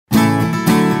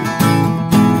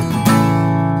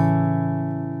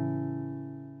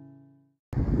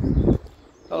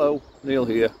Hello, Neil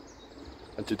here,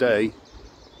 and today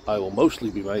I will mostly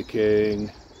be making,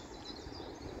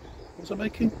 what was I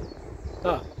making?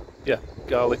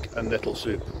 Garlic and nettle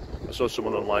soup. I saw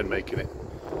someone online making it,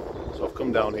 so I've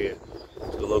come down here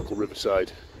to the local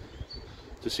riverside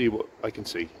to see what I can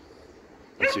see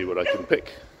and see what I can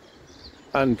pick,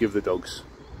 and give the dogs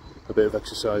a bit of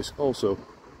exercise also.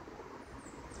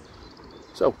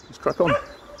 So let's crack on.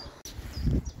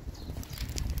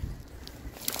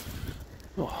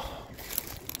 Oh,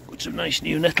 got some nice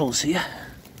new nettles here.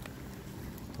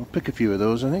 I'll pick a few of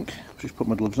those, I think. Just put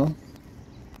my gloves on.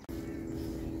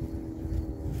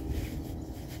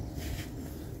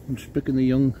 I'm just picking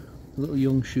the little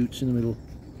young shoots in the middle.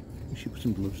 You should put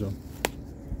some gloves on.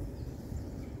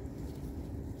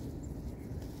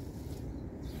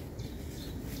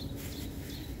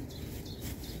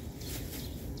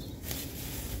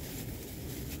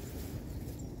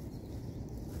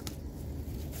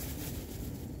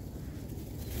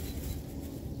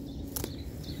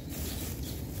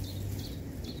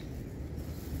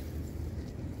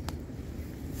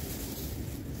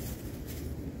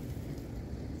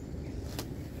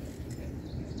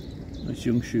 Nice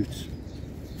young shoots.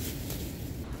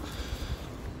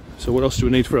 So what else do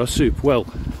we need for our soup?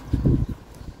 Well,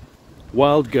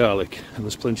 wild garlic, and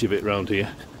there's plenty of it around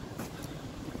here.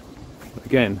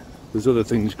 Again, there's other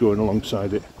things growing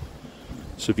alongside it.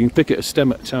 So if you can pick it a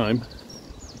stem at a time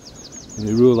and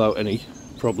you rule out any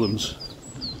problems.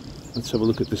 Let's have a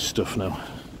look at this stuff now.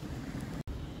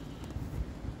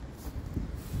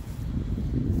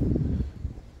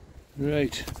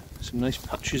 Right, some nice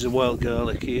patches of wild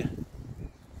garlic here.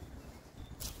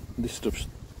 This stuff's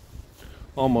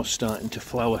almost starting to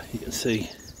flower, you can see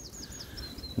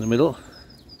in the middle.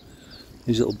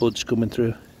 These little buds coming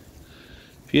through.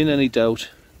 If you're in any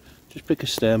doubt, just pick a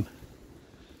stem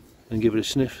and give it a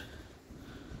sniff.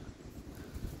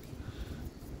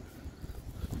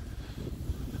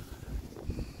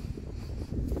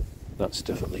 That's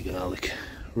definitely garlic.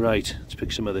 Right, let's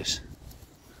pick some of this.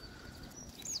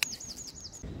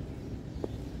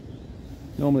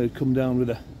 Normally I'd come down with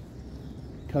a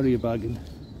carrier bag and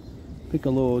pick a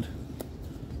load,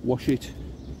 wash it,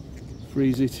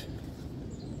 freeze it.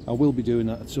 I will be doing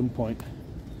that at some point,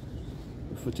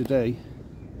 but for today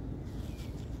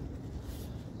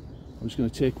I'm just going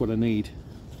to take what I need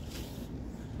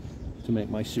to make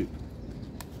my soup.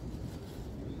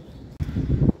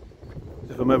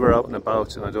 If I'm ever out and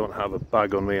about and I don't have a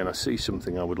bag on me and I see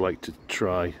something I would like to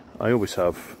try, I always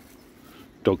have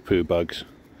dog poo bags.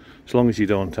 As long as you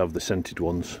don't have the scented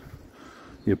ones,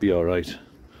 you'll be alright.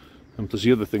 And plus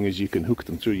the other thing is you can hook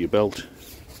them through your belt.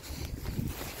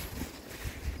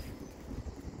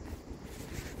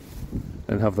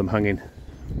 And have them hanging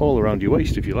all around your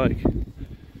waist if you like. You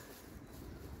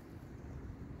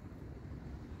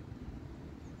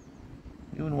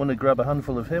wouldn't want to grab a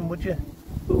handful of him, would you?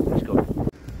 Oh, he's gone.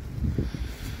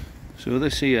 So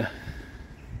this here.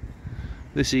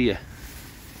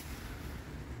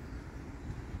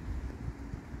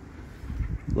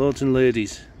 Lords and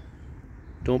ladies,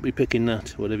 don't be picking that,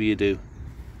 whatever you do.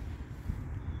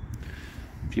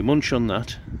 If you munch on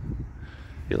that,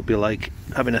 it'll be like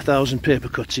having 1,000 paper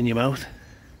cuts in your mouth.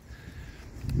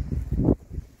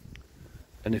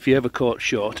 And if you ever caught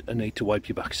short and need to wipe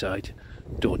your backside,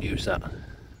 don't use that.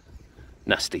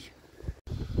 Nasty.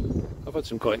 I've had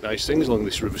some quite nice things along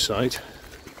this riverside.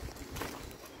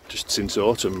 Just since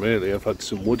autumn really. I've had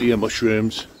some wood ear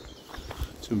mushrooms,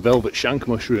 some velvet shank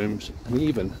mushrooms, and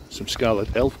even some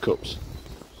scarlet elf cups.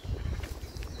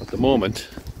 At the moment,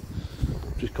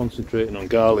 I'm just concentrating on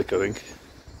garlic, I think.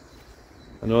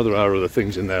 I know there are other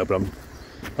things in there, but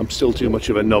I'm still too much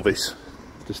of a novice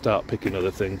to start picking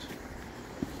other things.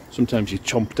 Sometimes you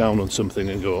chomp down on something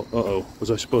and go, uh-oh,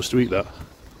 was I supposed to eat that?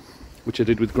 Which I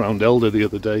did with ground elder the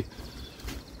other day.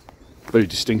 Very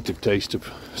distinctive taste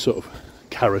of sort of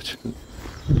carrot.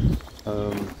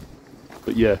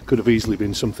 But yeah, could have easily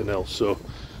been something else, so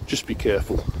just be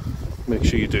careful. Make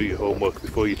sure you do your homework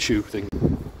before you chew things.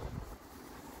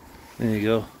 There you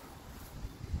go.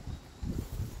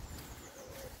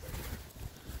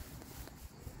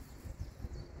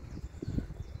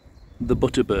 The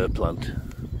butterbur plant.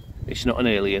 It's not an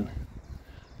alien.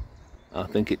 I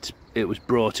think it was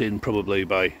brought in probably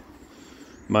by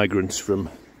migrants from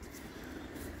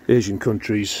Asian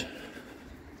countries,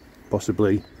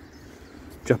 possibly.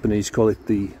 Japanese call it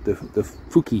the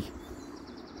fuki,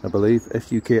 I believe,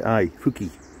 F-U-K-I, fuki.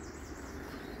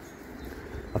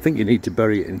 I think you need to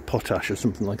bury it in potash or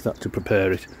something like that to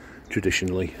prepare it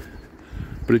traditionally,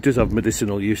 but it does have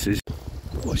medicinal uses.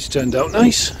 Oh, it's turned out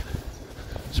nice.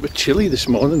 It's a bit chilly this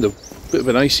morning, a bit of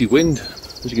an icy wind.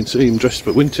 As you can see, I'm dressed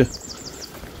for winter.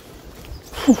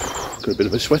 Whew, got a bit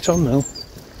of a sweat on now.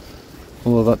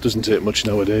 Although that doesn't take much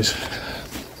nowadays.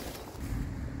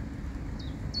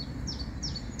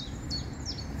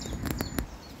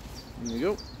 There we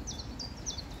go.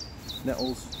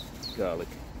 Nettles, garlic.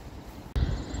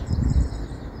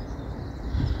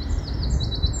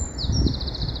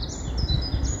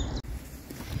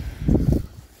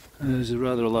 There's a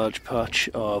rather large patch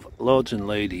of lords and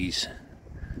ladies.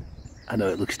 I know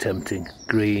it looks tempting.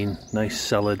 Green, nice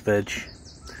salad veg.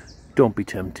 Don't be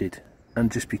tempted,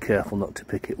 and just be careful not to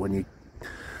pick it when you're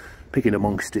picking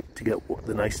amongst it to get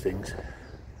the nice things.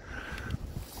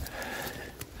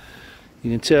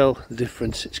 You can tell the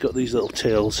difference. It's got these little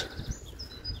tails.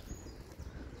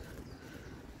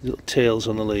 Little tails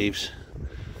on the leaves.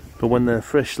 But when they're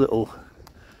fresh little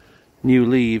new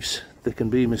leaves, they can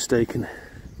be mistaken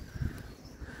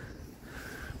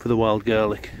for the wild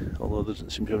garlic, although there doesn't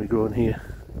seem to be any growing here.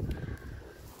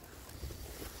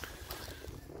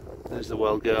 There's the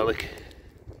wild garlic.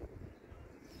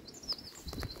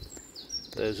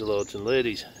 There's the lords and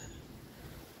ladies.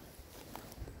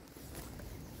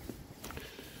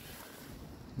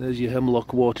 There's your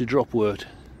hemlock water dropwort.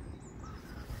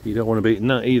 You don't want to be eating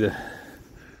that either,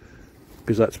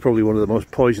 because that's probably one of the most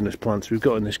poisonous plants we've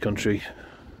got in this country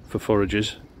for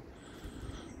foragers.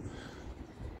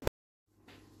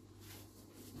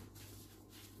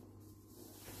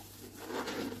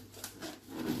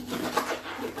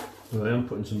 Well, I am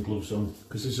putting some gloves on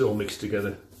because this is all mixed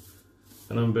together,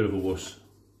 and I'm a bit of a wuss.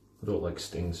 I don't like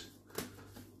stings.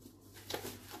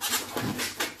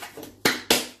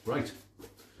 Right,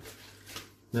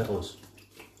 nettles.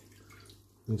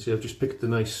 You can see I've just picked the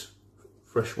nice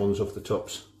fresh ones off the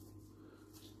tops.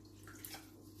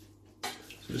 So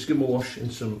just give them a wash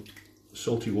in some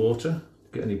salty water,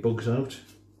 get any bugs out,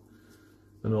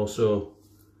 and also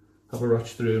have a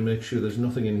ratch through and make sure there's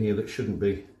nothing in here that shouldn't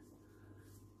be.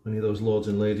 Any of those lords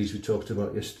and ladies we talked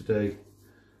about yesterday,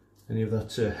 any of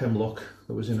that hemlock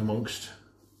that was in amongst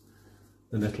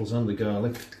the nettles and the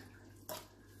garlic.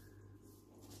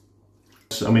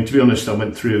 So, I mean, to be honest, I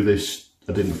went through this,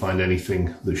 I didn't find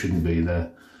anything that shouldn't be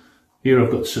there. Here I've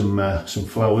got some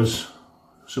flowers,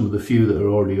 some of the few that are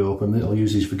already open. I'll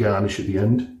use these for garnish at the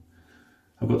end.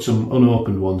 I've got some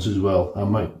unopened ones as well. I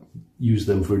might use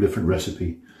them for a different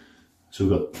recipe. So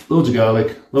we've got loads of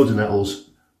garlic, loads of nettles,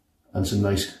 and some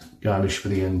nice garnish for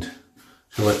the end.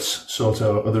 So let's sort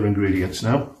our other ingredients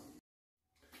now.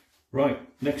 Right,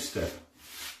 next step.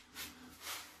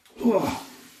 Oh,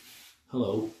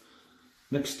 hello.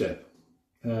 Next step.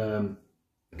 A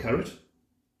carrot,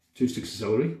 2 sticks of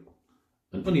celery,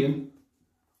 an onion,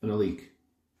 and a leek.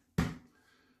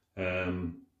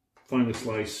 Finely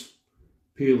slice,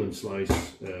 peel and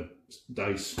slice,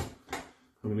 dice.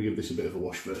 I'm going to give this a bit of a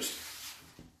wash first.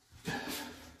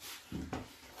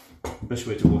 The best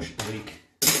way to wash the leek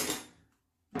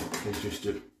is just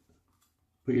to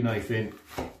put your knife in,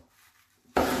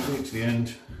 bring it to the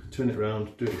end, turn it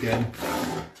around, do it again,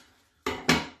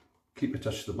 keep it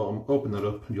attached to the bottom, open that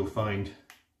up and you'll find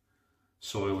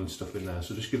soil and stuff in there.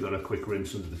 So just give that a quick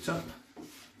rinse under the tap.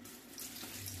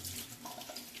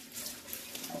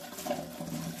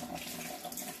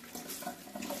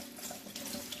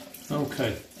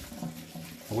 Okay,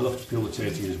 I will have to peel the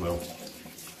tatty as well.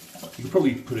 You can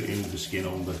probably put it in with the skin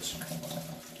on, but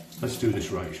let's do this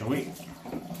right, shall we?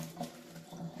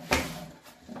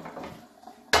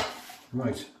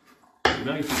 Right, get your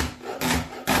knife,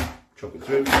 chop it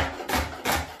through. Just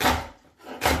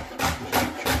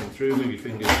keep chopping through, move your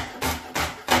fingers.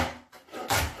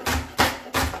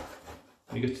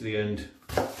 When you get to the end,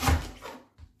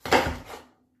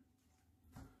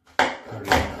 carry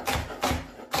on.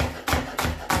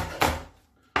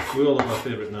 We all have our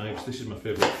favourite knives. This is my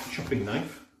favourite chopping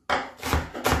knife.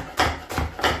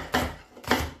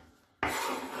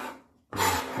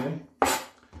 Okay.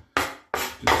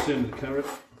 Do the same with the carrot.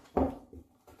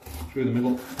 Through the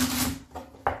middle.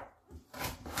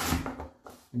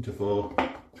 Into 4.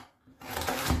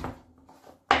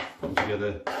 Put them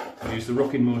together. And use the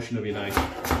rocking motion of your knife.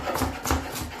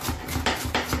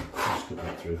 Just cut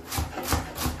that through.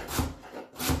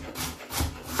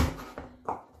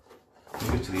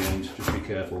 To the end, just be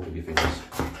careful with your fingers.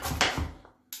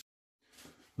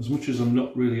 As much as I'm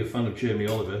not really a fan of Jamie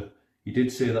Oliver, he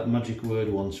did say that magic word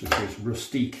once, which is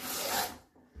rustique,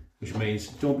 which means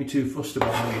don't be too fussed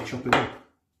about how you chop it up.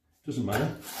 Doesn't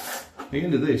matter. At the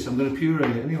end of this, I'm going to puree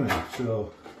it anyway,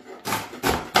 so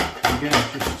again,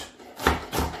 just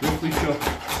roughly chop,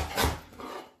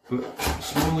 but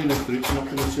small enough that it's not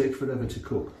going to take forever to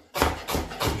cook.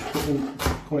 Just put them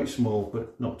quite small,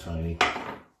 but not tiny.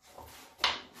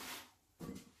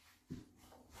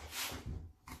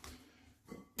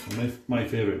 My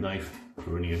favourite knife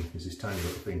for onion is this tiny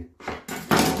little thing,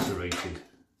 serrated.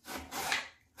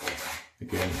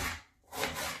 Again,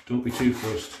 don't be too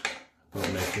fussed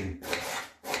about making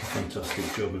a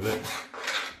fantastic job of it.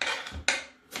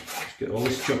 Just get all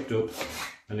this chopped up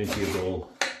and into your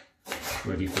bowl,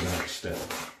 ready for the next step.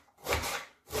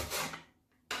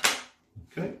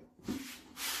 Okay.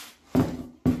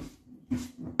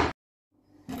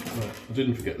 Right, I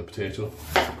didn't forget the potato.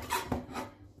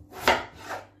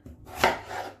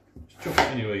 Just chop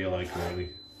it anywhere you like, really.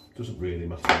 Doesn't really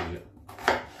matter, does it?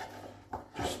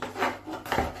 Just,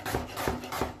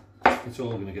 it's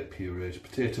all going to get pureed.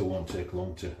 Potato won't take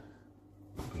long to,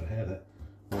 I've got a hair there,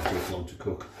 won't take long to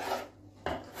cook.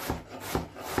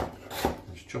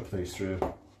 Just chop these through,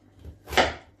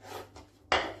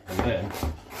 and then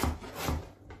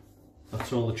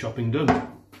that's all the chopping done.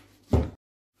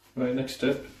 Right, next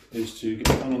step is to get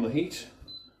the pan on the heat.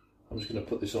 I'm just going to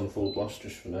put this on full blast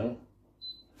just for now.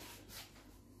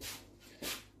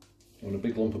 You want a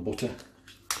big lump of butter,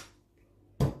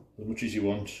 as much as you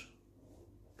want.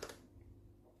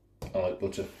 I like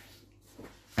butter.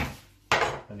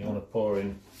 And you want to pour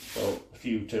in about a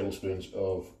few tablespoons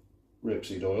of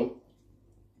rapeseed oil.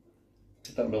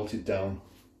 Get that melted down.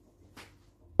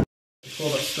 Before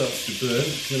that starts to burn,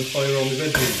 I'm going to fire on the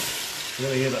veggies. You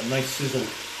want to hear that nice sizzle.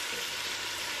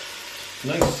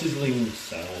 Nice sizzling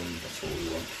sound, that's what we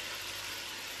want.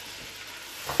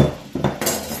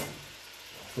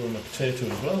 Throw in a potato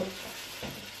as well.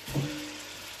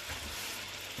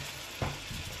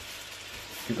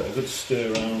 Give that a good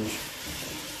stir around.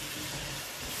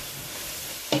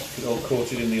 Get it all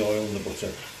coated in the oil and the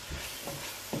butter.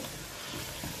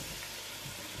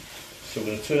 So we're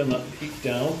going to turn that heat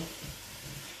down.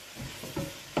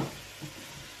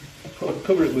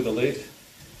 Cover it with a lid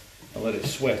and let it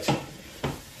sweat.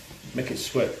 Make it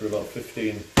sweat for about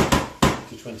 15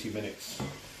 to 20 minutes.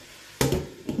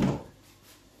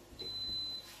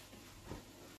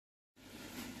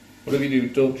 Whatever you do,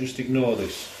 don't just ignore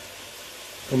this.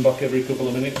 Come back every couple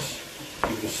of minutes,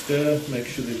 give it a stir, make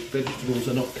sure the vegetables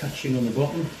are not catching on the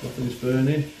bottom, nothing's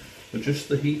burning. Adjust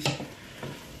the heat.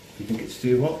 If you think it's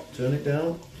too hot, turn it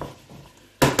down.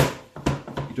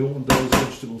 You don't want those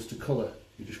vegetables to colour,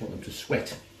 you just want them to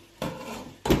sweat.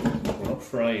 We're not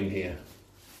frying here.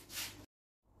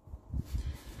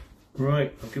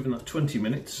 Right, I've given that 20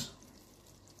 minutes.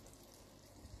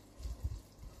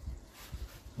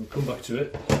 I'll come back to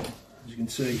it. As you can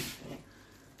see,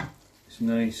 it's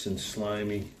nice and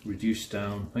slimy, reduced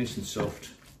down, nice and soft.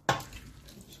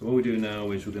 So what we do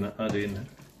now is we're going to add in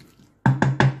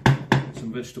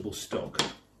some vegetable stock.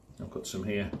 I've got some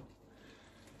here.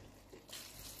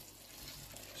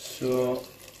 So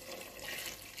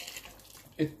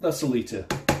that's a litre.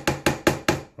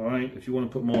 Alright, if you want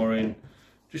to put more in,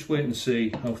 just wait and see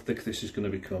how thick this is going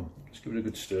to become. Just give it a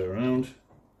good stir around.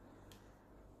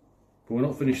 But we're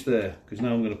not finished there, because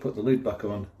now I'm going to put the lid back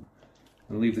on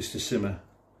and leave this to simmer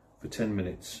for 10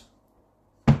 minutes.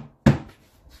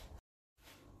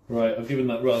 Right, I've given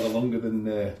that rather longer than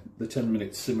the 10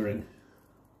 minutes simmering,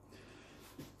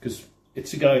 because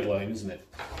it's a guideline, isn't it?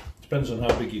 Depends on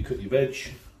how big you cut your veg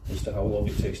as to how long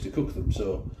it takes to cook them.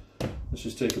 So let's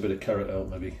just take a bit of carrot out,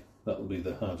 maybe. That'll be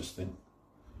the hardest thing.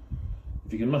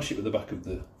 If you can mash it with the back of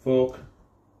the fork,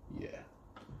 yeah.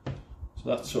 So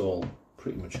that's all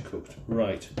pretty much cooked.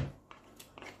 Right.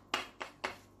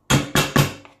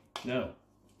 Now,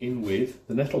 in with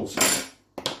the nettles.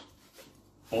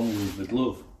 On with the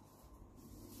glove.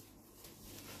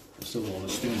 I still don't want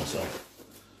to sting myself.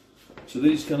 So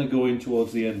these kind of go in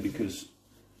towards the end because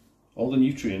all the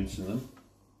nutrients in them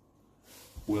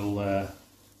will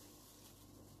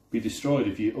be destroyed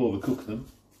if you overcook them,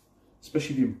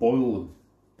 especially if you boil them.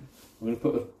 I'm going to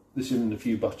put this in a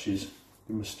few batches, give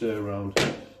them a stir around.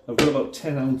 I've got about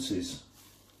 10 ounces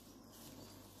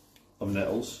of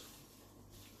nettles.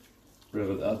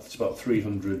 That's about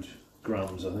 300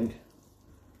 grams, I think.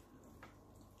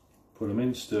 Put them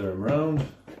in, stir them around,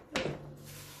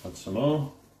 add some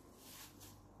more.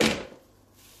 To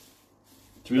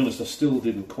be honest, I still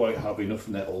didn't quite have enough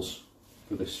nettles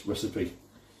for this recipe.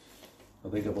 I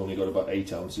think I've only got about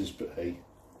 8 ounces, but hey,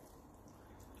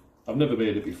 I've never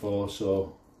made it before,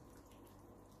 so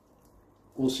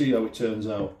we'll see how it turns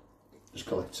out. Just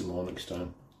collect some more next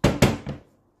time.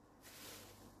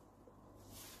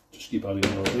 Just keep adding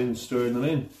those in, stirring them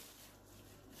in.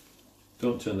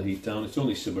 Don't turn the heat down, it's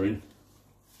only simmering.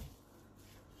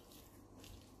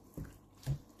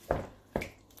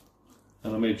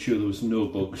 And I made sure there was no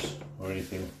bugs or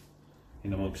anything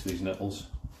in amongst these nettles.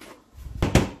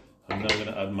 I'm now going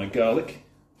to add my garlic.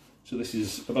 So this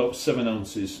is about 7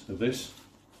 ounces of this.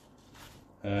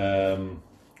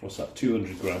 what's that,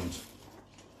 200 grams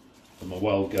of my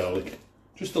wild garlic.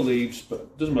 Just the leaves, but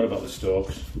it doesn't matter about the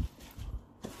stalks.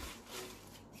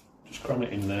 Just cram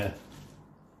it in there.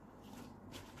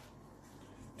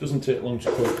 Doesn't take long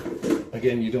to cook.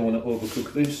 Again, you don't want to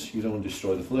overcook this, you don't want to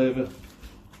destroy the flavour.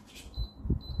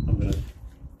 I'm going to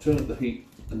turn up the heat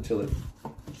until it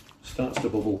starts to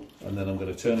bubble, and then I'm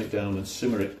going to turn it down and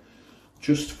simmer it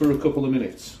just for a couple of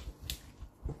minutes.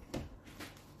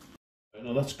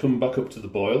 Now that's come back up to the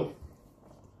boil.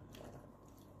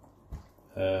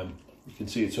 You can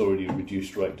see it's already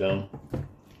reduced right down.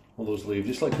 All those leaves,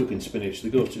 it's like cooking spinach, they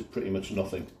go to pretty much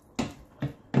nothing.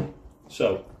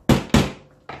 So,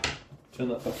 turn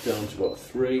that back down to about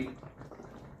 3.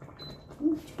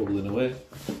 It's bubbling away.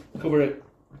 Cover it.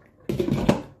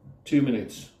 2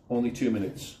 minutes, only 2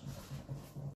 minutes.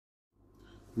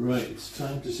 Right, it's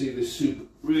time to see this soup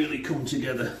really come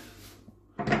together.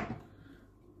 At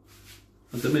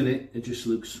the minute, it just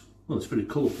looks, well, it's very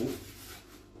colourful.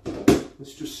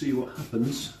 Let's just see what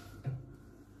happens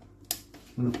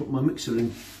when I put my mixer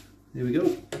in. Here we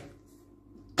go.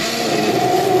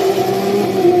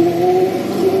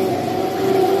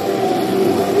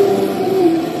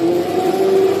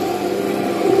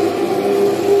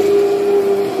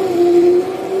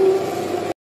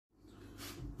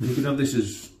 You can have this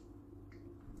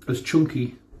as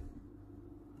chunky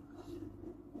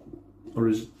or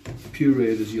as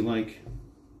pureed as you like.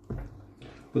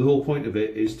 But the whole point of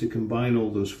it is to combine all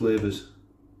those flavours.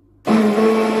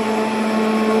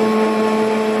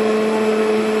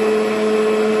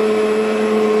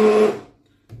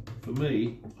 For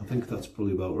me, I think that's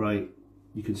probably about right.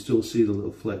 You can still see the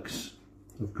little flecks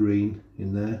of green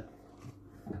in there,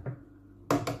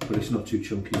 but it's not too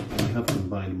chunky, and we have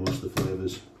combined most of the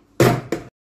flavours.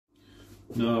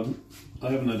 No,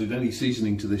 I haven't added any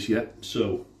seasoning to this yet,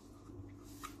 so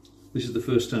this is the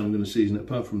first time I'm going to season it,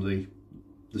 apart from the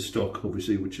stock,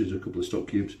 obviously, which is a couple of stock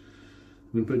cubes.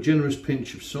 I'm going to put a generous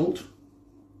pinch of salt.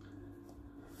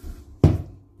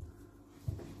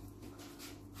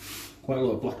 Quite a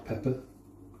lot of black pepper.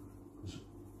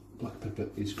 Black pepper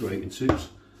is great in soups.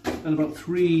 And about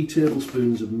 3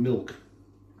 tablespoons of milk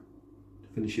to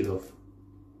finish it off.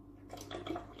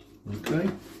 Okay.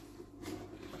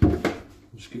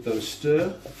 Just give that a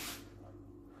stir.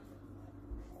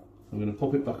 I'm going to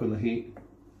pop it back on the heat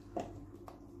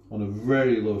on a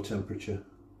very low temperature,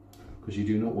 because you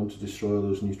do not want to destroy all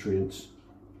those nutrients.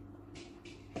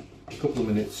 A couple of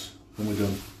minutes and we're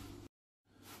done.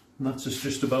 And that's us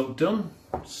just about done.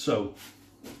 So,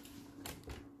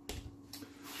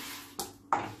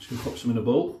 just going to pop some in a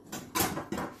bowl.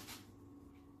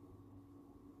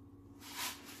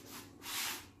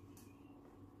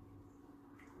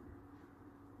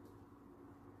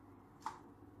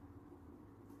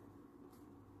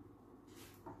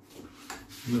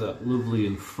 Look at that, lovely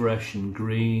and fresh and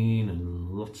green,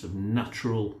 and lots of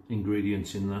natural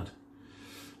ingredients in that.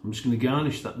 I'm just going to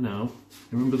garnish that now.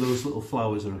 Remember those little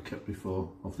flowers that I kept before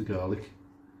off the garlic?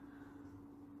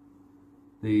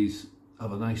 These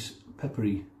have a nice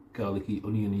peppery, garlicky,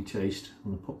 oniony taste.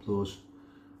 I'm going to pop those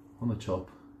on the top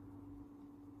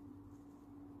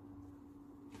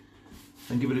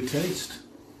and give it a taste.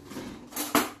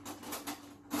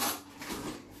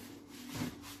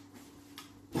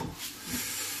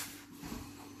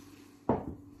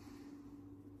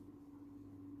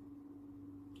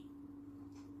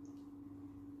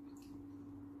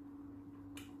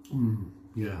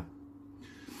 Yeah,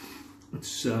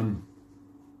 it's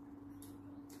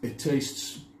it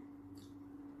tastes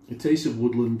of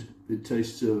woodland, it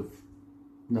tastes of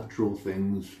natural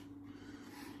things.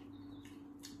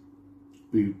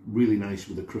 Be really nice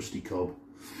with a crusty cob.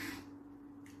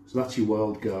 So that's your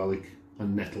wild garlic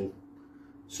and nettle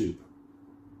soup.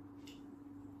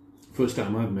 First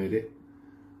time I've made it.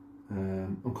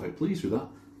 I'm quite pleased with that.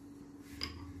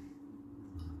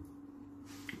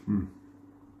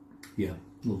 Yeah,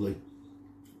 lovely.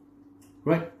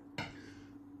 Right,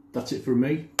 that's it from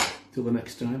me. Till the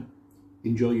next time,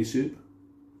 enjoy your soup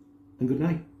and good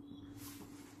night.